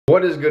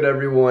What is good,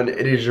 everyone?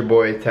 It is your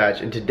boy Attach,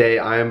 and today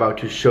I am about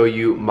to show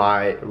you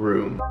my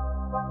room.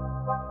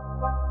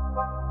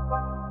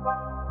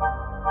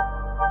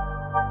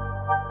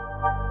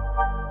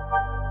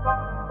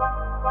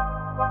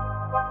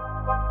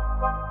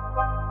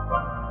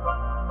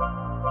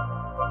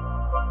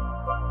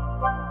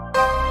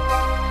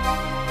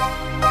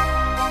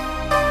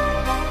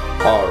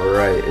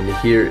 Alright, and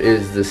here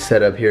is the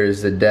setup. Here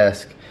is the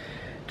desk.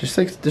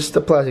 Just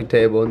a plastic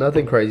table,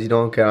 nothing crazy.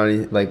 Don't count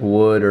any like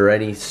wood or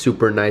any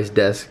super nice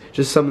desk.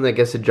 Just something that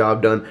gets the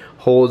job done,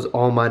 holds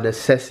all my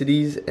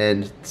necessities,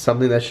 and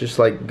something that's just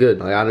like good.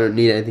 Like I don't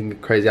need anything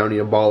crazy. I don't need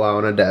a ball out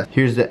on a desk.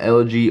 Here's the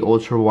LG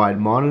ultra wide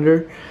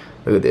monitor.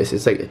 Look at this.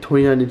 It's like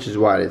 29 inches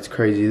wide. It's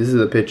crazy. This is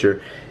the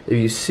picture. If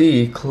you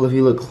see, if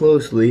you look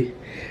closely,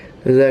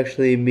 this is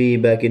actually me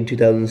back in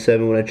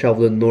 2007 when I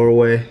traveled to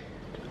Norway.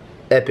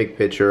 Epic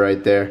picture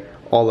right there,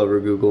 all over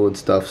Google and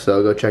stuff.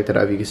 So go check that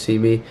out if you can see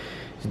me.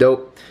 It's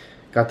dope.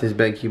 Got this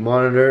BenQ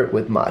monitor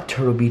with my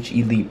Turtle Beach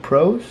Elite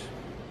Pros.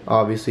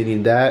 Obviously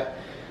need that.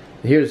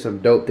 Here's some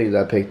dope things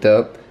I picked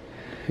up.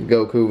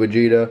 Goku,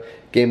 Vegeta,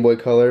 Game Boy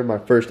Color, my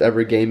first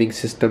ever gaming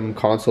system,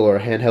 console, or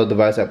handheld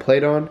device I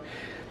played on.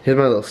 Here's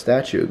my little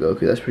statue of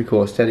Goku. That's pretty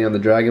cool. Standing on the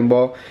Dragon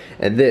Ball.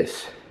 And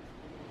this,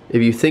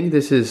 if you think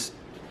this is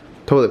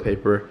toilet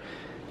paper,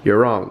 you're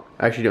wrong.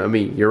 Actually, no, I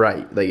mean, you're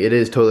right. Like, it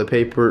is toilet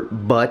paper,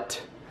 but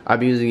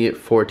I'm using it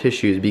for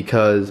tissues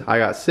because I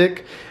got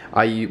sick.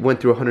 I went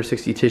through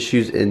 160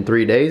 tissues in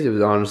 3 days. It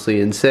was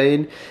honestly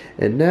insane.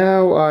 And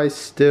now I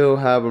still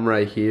have them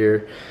right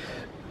here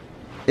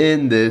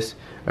in this.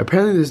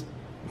 Apparently this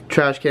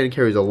trash can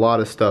carries a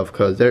lot of stuff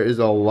because there is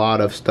a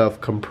lot of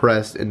stuff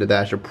compressed into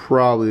that. I should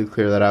probably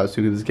clear that out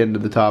soon because it's getting to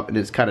the top and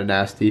it's kind of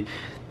nasty.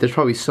 There's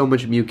probably so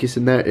much mucus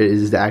in there. It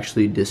is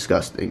actually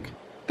disgusting.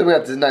 Then we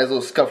got this nice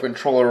little scuff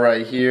controller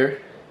right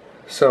here.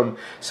 Some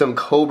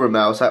Cobra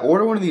mouse. I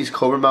ordered one of these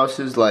Cobra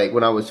mouses like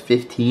when I was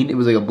 15. It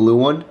was like a blue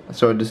one,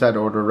 so I decided to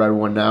order a red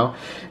one now.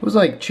 It was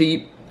like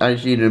cheap. I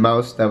just needed a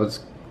mouse that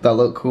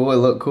looked cool. It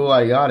looked cool.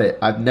 I got it.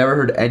 I've never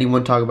heard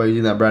anyone talk about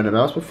using that brand of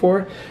mouse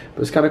before,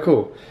 but it's kind of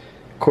cool.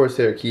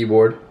 Corsair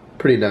keyboard,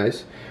 pretty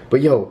nice.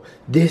 But yo,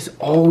 this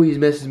always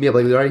messes me up.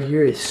 Like right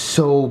here is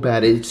so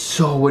bad. It's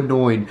so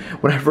annoying.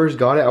 When I first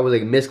got it, I was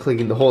like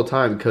misclicking the whole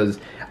time because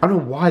I don't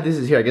know why this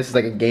is here. I guess it's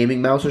like a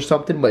gaming mouse or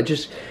something, but it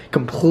just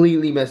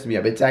completely messed me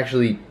up. It's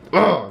actually,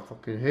 oh, I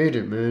fucking hate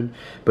it, man.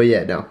 But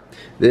yeah, no,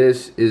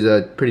 this is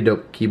a pretty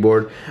dope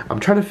keyboard. I'm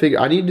trying to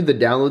figure, I need to do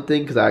the download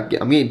thing because I'm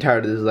getting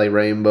tired of this like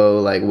rainbow,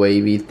 like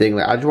wavy thing.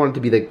 Like I just want it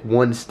to be like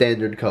one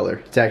standard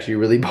color. It's actually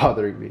really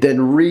bothering me.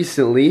 Then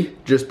recently,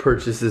 just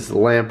purchased this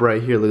lamp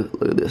right here.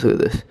 Look at this,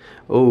 look at this.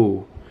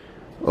 Oh,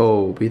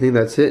 but you think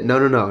that's it? No.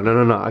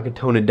 I can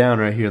tone it down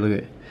right here. Look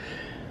at it.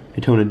 I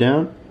tone it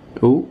down.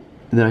 Oh.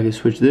 And then I can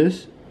switch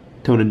this,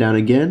 tone it down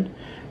again,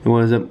 and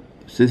what is up?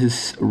 So this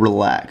is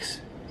relax.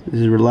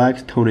 This is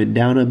relax, tone it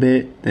down a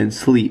bit, then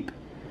sleep.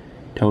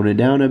 Tone it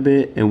down a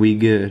bit, and we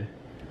good.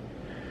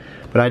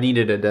 But I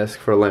needed a desk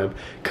for a lamp,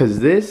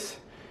 cause this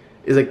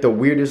is like the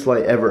weirdest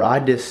light ever. I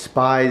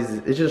despise,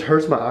 it just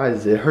hurts my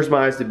eyes. It hurts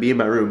my eyes to be in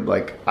my room.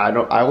 Like I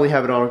only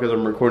have it on because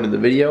I'm recording the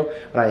video,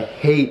 but I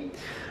hate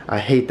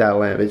that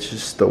lamp. It's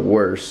just the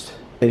worst.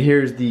 And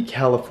here's the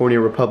California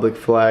Republic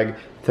flag.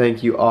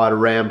 Thank you, Odd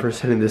Ram, for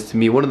sending this to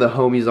me. One of the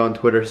homies on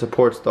Twitter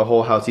supports the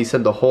whole house. He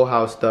sent the whole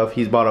house stuff.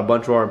 He's bought a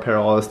bunch of our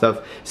apparel, all this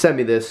stuff. Sent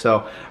me this,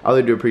 so I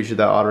really do appreciate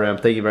that, Odd Ram.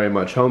 Thank you very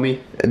much,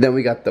 homie. And then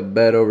we got the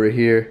bed over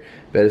here.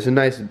 Bed. It's a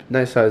nice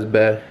sized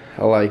bed.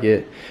 I like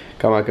it.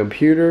 Got my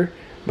computer.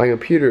 My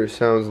computer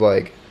sounds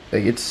like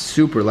it's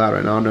super loud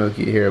right now. I don't know if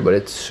you can hear it, but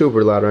it's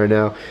super loud right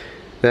now.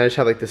 Then I just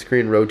have like the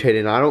screen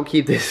rotating. I don't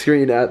keep this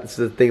screen at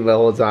the thing the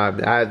whole time.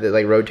 I have it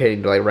like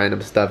rotating to like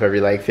random stuff every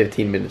like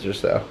 15 minutes or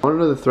so. I want to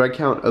know the thread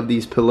count of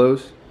these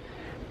pillows.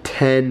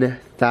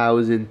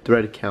 10,000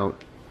 thread count.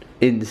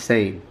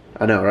 Insane.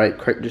 I know, right?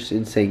 Just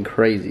insane,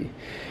 crazy.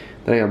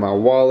 Then I got my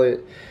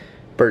wallet,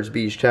 Burt's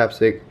Bees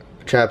chapstick.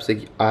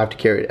 I have to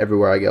carry it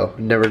everywhere I go.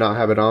 Never not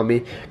have it on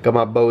me. Got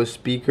my Bose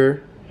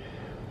speaker.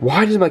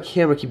 Why does my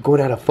camera keep going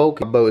out of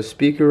focus? My Bose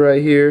speaker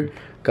right here.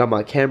 Got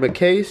my camera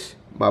case.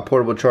 My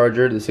portable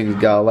charger. This thing's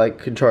got like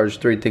can charge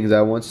 3 things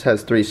at once.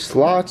 Has 3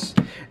 slots,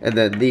 and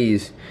then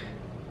these,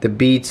 the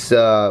Beats. What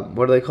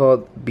are they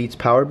called? Beats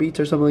Power Beats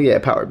or something? Yeah,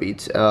 Power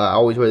Beats. I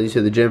always wear these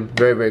to the gym.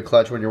 Very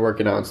clutch when you're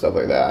working out and stuff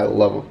like that. I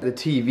love them. The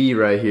TV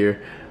right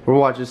here. We're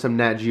watching some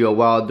Nat Geo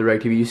Wild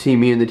DirecTV. You see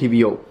me in the TV.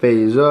 Yo,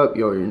 FaZe up.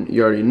 You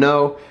already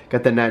know.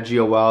 Got the Nat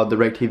Geo Wild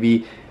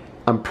DirecTV.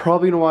 I'm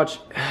probably gonna watch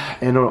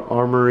Animal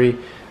Armory.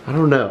 I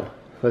don't know.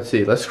 Let's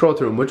see. Let's scroll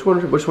through them. Which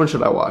one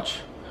should I watch?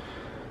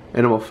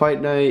 Animal Fight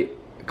Night,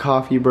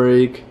 Coffee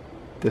Break,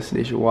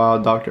 Destination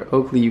Wild, Dr.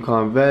 Oakley,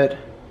 Yukon Vet.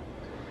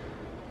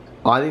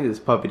 Oh, I think this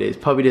is Puppy Days.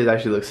 Puppy Days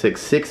actually looks sick.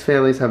 6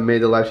 families have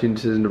made the life-changing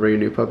decision to bring a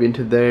new puppy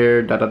into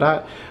their ...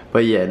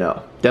 But yeah,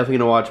 no. Definitely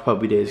gonna watch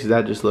Puppy Days because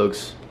that just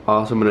looks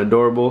awesome and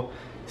adorable.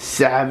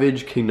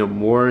 Savage, Kingdom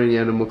Warring,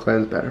 Animal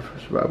Clans, Battle for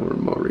Survival,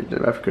 Remote Region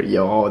of Africa.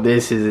 Yo,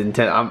 this is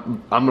intense.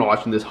 I'm gonna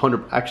watch this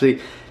 100. Actually,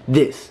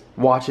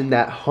 watching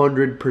that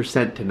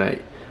 100%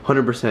 tonight.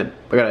 100%.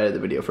 I gotta edit the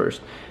video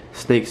first.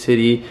 Snake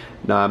City,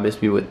 nah,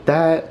 miss me with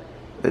that.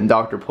 And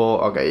Dr. Pol,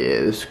 okay, yeah,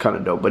 this is kind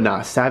of dope. But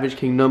nah, Savage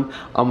Kingdom,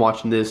 I'm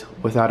watching this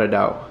without a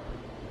doubt.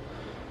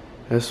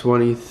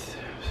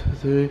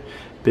 S23,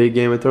 big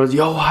Game of Thrones.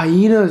 Yo,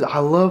 hyenas, I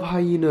love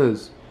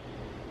hyenas.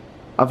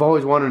 I've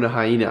always wanted a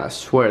hyena, I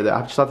swear. That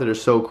I just thought that they're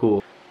so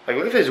cool. Like,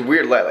 look at this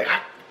weird light. Like,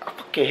 I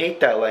fucking hate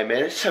that light,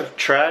 man. It's so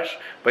trash.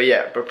 But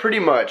yeah, but pretty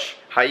much,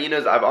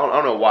 hyenas, I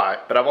don't know why,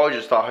 but I've always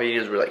just thought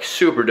hyenas were like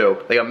super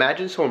dope. Like,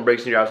 imagine someone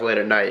breaks into your house late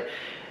at night,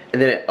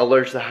 and then it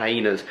alerts the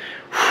hyenas.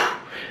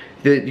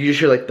 You just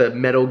hear like the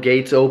metal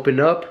gates open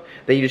up,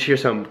 then you just hear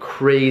some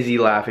crazy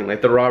laughing.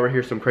 Like the robber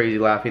hears some crazy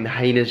laughing, the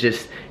hyenas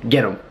just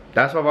get them.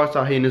 That's why I've always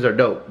thought hyenas are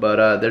dope,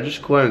 but they're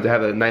just cool and they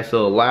have a nice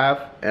little laugh,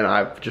 and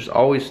I've just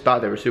always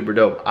thought they were super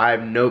dope. I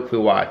have no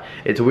clue why.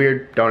 It's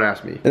weird, don't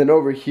ask me. And then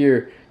over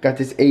here, got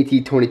this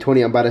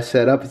AT2020 I'm about to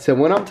set up. So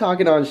when I'm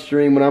talking on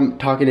stream, when I'm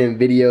talking in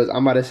videos,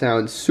 I'm about to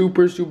sound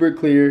super, super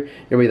clear.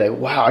 You'll be like,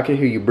 wow, I can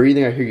hear you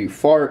breathing, I hear you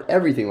fart,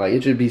 everything. Like,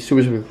 it should be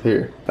super, super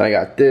clear. Then I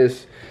got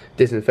this.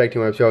 Disinfecting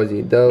wipes, you always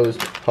need those.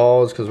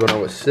 Halls, because when I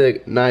was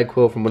sick.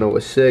 NyQuil from when I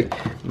was sick.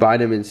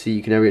 Vitamin C,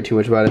 you can never get too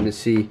much vitamin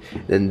C.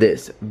 Then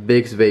this,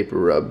 Vicks Vapor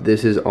Rub.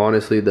 This is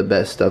honestly the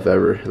best stuff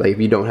ever. Like, if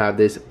you don't have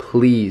this,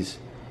 please,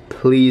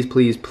 please,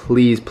 please,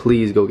 please,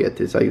 please go get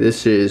this. Like,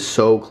 this shit is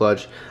so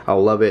clutch. I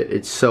love it.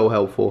 It's so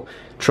helpful.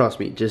 Trust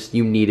me, just,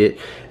 you need it.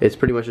 It's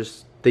pretty much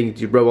just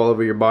things you rub all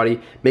over your body.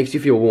 Makes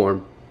you feel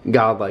warm.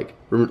 Godlike.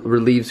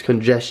 Relieves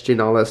congestion,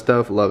 all that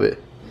stuff. Love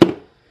it.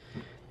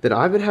 Then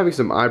I've been having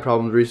some eye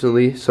problems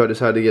recently, so I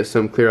decided to get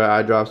some clear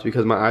eye drops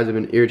because my eyes have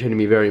been irritating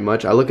me very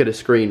much. I look at a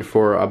screen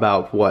for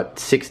about, what,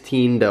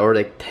 16 to, or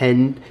like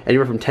 10,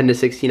 anywhere from 10 to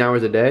 16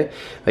 hours a day.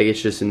 Like,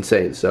 it's just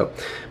insane. So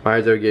my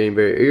eyes are getting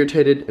very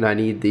irritated, and I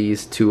need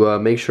these to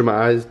make sure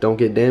my eyes don't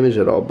get damaged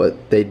at all,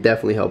 but they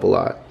definitely help a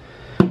lot.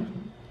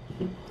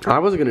 I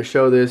wasn't going to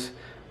show this,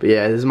 but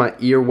yeah, this is my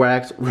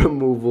earwax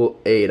removal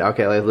aid.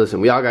 Okay, like,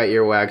 listen, we all got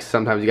earwax.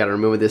 Sometimes you gotta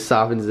remove it. This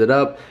softens it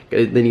up.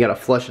 Then you gotta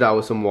flush it out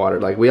with some water.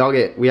 Like, we all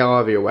have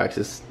earwax.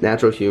 It's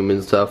natural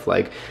human stuff.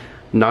 Like,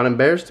 not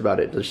embarrassed about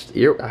it. Just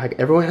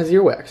everyone has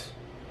earwax.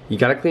 You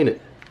gotta clean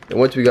it. And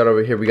once we got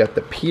over here, we got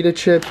the pita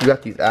chips. We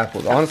got these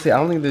apples. Honestly, I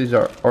don't think these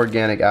are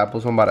organic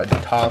apples. So I'm about to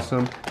toss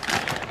them.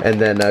 And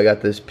then I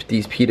got these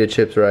pita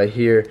chips right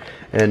here,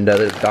 and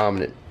they're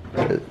dominant.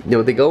 You know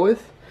what they go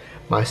with?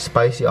 My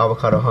spicy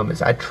avocado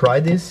hummus. I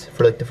tried this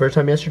for like the first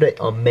time yesterday.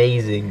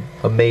 Amazing,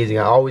 amazing.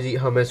 I always eat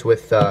hummus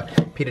with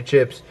pita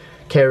chips,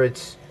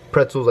 carrots,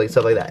 pretzels, like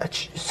stuff like that.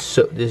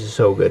 So this is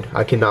so good.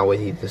 I cannot wait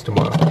to eat this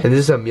tomorrow. And this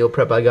is a meal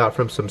prep I got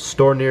from some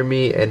store near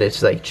me, and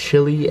it's like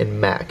chili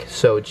and mac.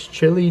 So it's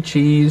chili,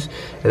 cheese,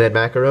 and then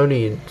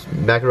macaroni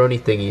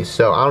thingies.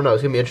 So I don't know.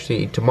 It's gonna be interesting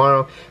to eat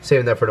tomorrow.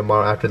 Saving that for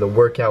tomorrow after the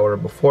workout or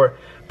before.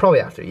 Probably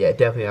after, yeah,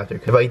 definitely after.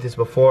 If I eat this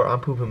before,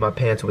 I'm pooping my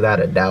pants without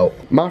a doubt.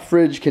 My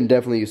fridge can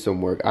definitely use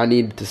some work. I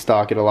need to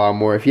stock it a lot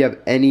more. If you have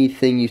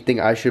anything you think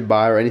I should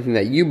buy or anything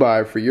that you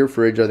buy for your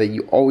fridge or that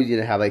you always need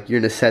to have, like your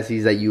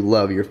necessities that you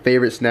love, your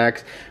favorite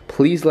snacks,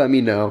 please let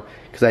me know,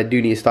 because I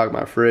do need to stock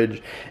my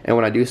fridge. And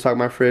when I do stock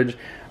my fridge,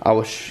 I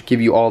will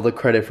give you all the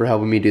credit for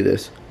helping me do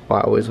this. Oh,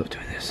 I always love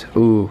doing this.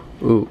 Ooh,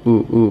 ooh,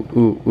 ooh, ooh,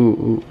 ooh,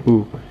 ooh, ooh,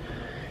 ooh.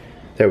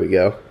 There we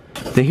go.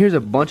 Then here's a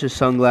bunch of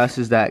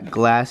sunglasses that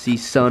Glassy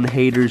Sun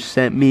haters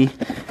sent me.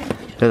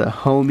 They're the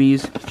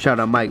homies. Shout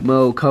out Mike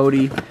Mo,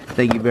 Cody.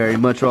 Thank you very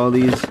much for all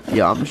these.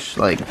 Yeah, I'm just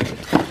like,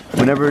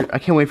 whenever, I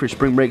can't wait for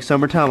spring break,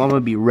 summertime, I'm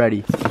gonna be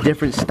ready.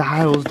 Different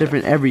styles,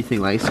 different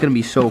everything. Like, it's gonna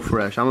be so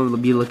fresh. I'm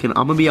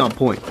gonna be on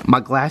point. My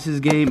glasses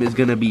game is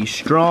gonna be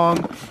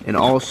strong, and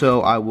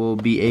also I will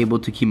be able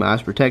to keep my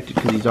eyes protected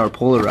because these are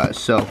polarized.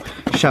 So,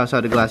 shouts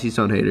out to Glassy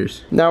Sun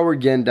haters. Now we're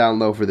getting down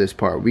low for this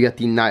part. We got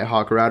the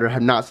Nighthawk router.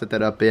 Have not set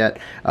that up yet.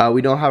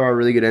 We don't have our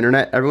really good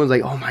internet. Everyone's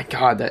like, oh my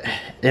god, that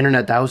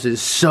internet at the house is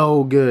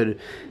so good.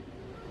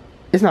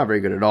 It's not very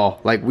good at all.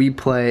 Like, we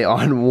play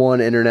on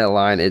one internet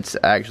line. It's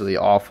actually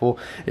awful.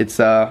 It's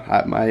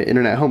my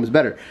internet at home is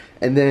better.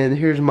 And then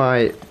here's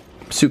my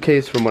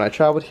suitcase from when I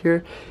traveled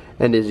here.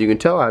 And as you can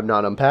tell, I have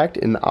not unpacked.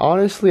 And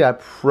honestly, I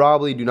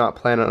probably do not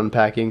plan on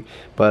unpacking.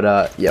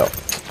 But yo,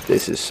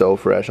 this is so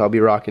fresh. I'll be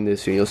rocking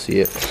this soon. You'll see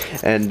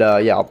it. And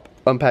yeah, I'll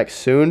unpack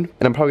soon.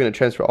 And I'm probably gonna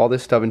transfer all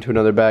this stuff into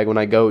another bag when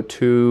I go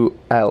to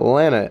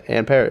Atlanta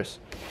and Paris.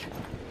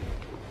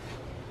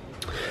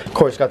 Of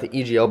course, got the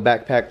EGL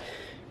backpack.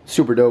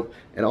 Super dope.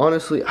 And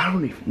honestly, I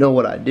don't even know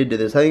what I did to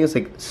this. I think it's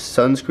like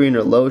sunscreen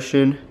or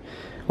lotion.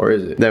 Or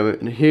is it? Then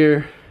in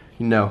here,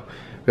 you know,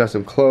 we got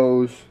some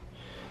clothes.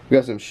 We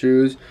got some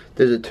shoes.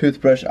 There's a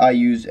toothbrush I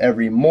use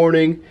every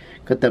morning.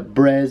 Got the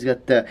Brez,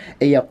 got the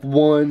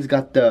AF1s,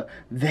 got the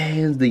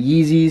Vans, the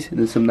Yeezys, and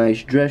then some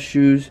nice dress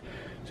shoes,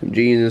 some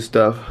jeans and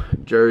stuff,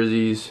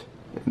 jerseys,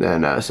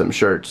 and then some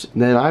shirts.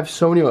 And then I have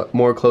so many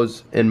more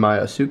clothes in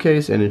my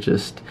suitcase, and it's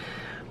just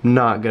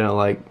not gonna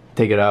like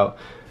take it out.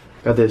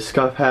 Got this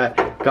scuff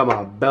hat, got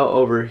my belt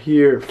over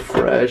here,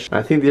 fresh.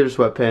 I think these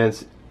are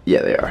sweatpants.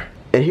 Yeah, they are.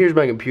 And here's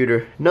my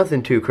computer.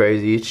 Nothing too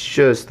crazy. It's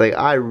just like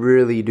I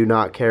really do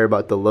not care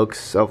about the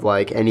looks of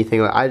like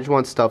anything. Like, I just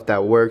want stuff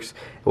that works,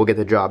 will get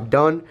the job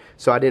done.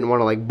 So I didn't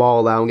want to like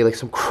ball out and get like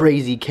some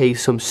crazy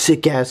case, some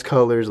sick ass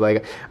colors.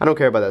 Like, I don't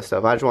care about that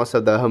stuff. I just want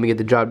stuff that help me get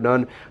the job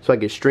done so I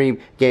can stream,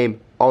 game,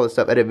 all this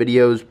stuff, edit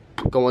videos,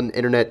 go on the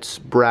internet,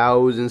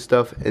 browse and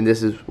stuff. And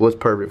this is what's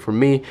perfect for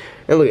me.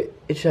 And look,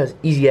 it just has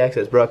easy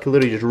access, bro. I can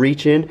literally just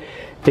reach in,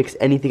 fix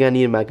anything I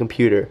need in my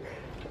computer.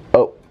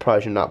 Oh,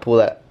 probably should not pull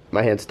that.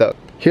 My hand's stuck.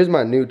 Here's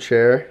my new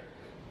chair,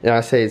 and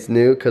I say it's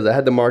new because I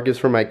had the markers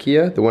from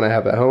IKEA, the one I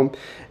have at home,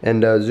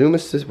 and Zoom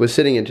was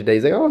sitting in today.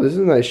 He's like, oh, this is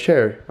a nice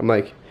chair. I'm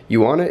like,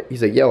 you want it?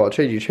 He's like, yeah, well, I'll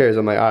trade you chairs.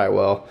 I'm like, all right,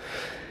 well,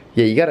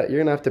 yeah, you're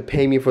gonna have to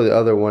pay me for the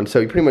other one. So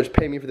he pretty much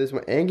paid me for this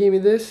one and gave me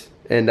this.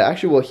 And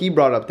actually, well, he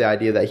brought up the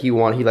idea that he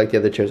liked the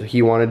other chair, so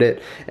he wanted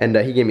it, and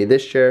he gave me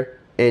this chair.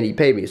 And he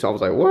paid me, so I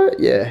was like, what?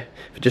 Yeah,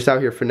 just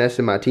out here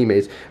finessing my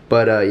teammates.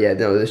 But yeah,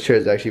 no, this chair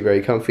is actually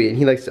very comfy, and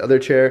he likes the other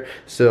chair,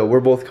 so we're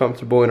both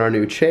comfortable in our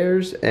new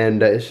chairs,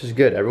 and it's just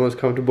good. Everyone's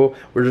comfortable.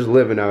 We're just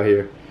living out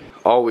here.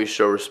 Always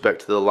show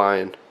respect to the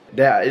lion.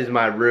 That is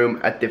my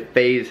room at the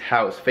FaZe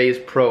House, FaZe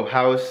Pro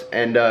House,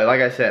 and like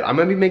I said, I'm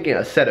gonna be making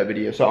a setup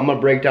video, so I'm gonna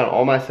break down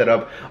all my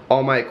setup,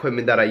 all my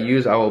equipment that I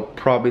use. I will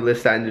probably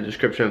list that in the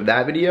description of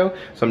that video,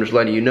 so I'm just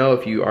letting you know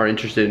if you are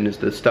interested in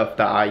the stuff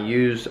that I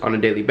use on a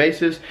daily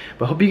basis.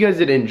 But hope you guys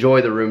did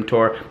enjoy the room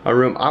tour. My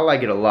room, I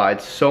like it a lot.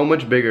 It's so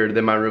much bigger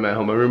than my room at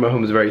home. My room at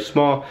home is very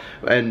small,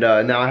 and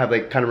now I have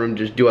like kind of room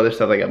to just do other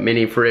stuff, like a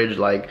mini fridge,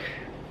 like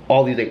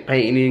all these like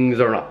paintings,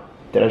 or not.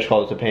 Did I just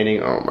call this a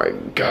painting? Oh my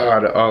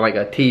god. Oh, like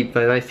a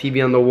nice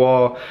TV on the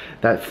wall,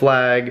 that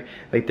flag,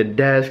 like the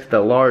desk, the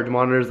large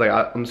monitors. Like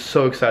I'm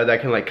so excited that I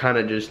can like kind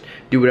of just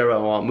do whatever I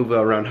want, move it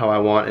around how I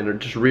want, and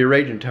just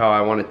rearrange it to how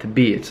I want it to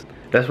be.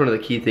 That's one of the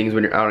key things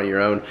when you're out on your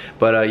own.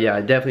 But yeah,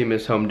 I definitely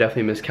miss home,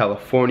 definitely miss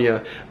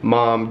California.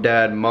 Mom,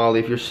 Dad,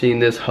 Molly, if you're seeing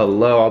this,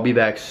 hello. I'll be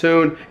back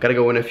soon. Gotta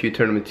go win a few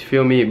tournaments, you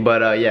feel me?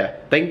 But yeah,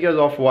 thank you guys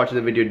all for watching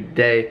the video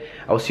today.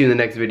 I will see you in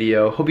the next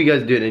video. Hope you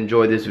guys did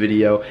enjoy this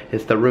video.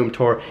 It's the room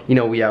tour. You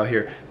know, we out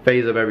here,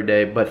 FaZe up every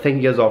day. But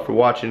thank you guys all for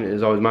watching.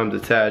 As always, my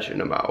name's Attach,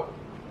 and I'm out.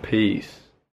 Peace.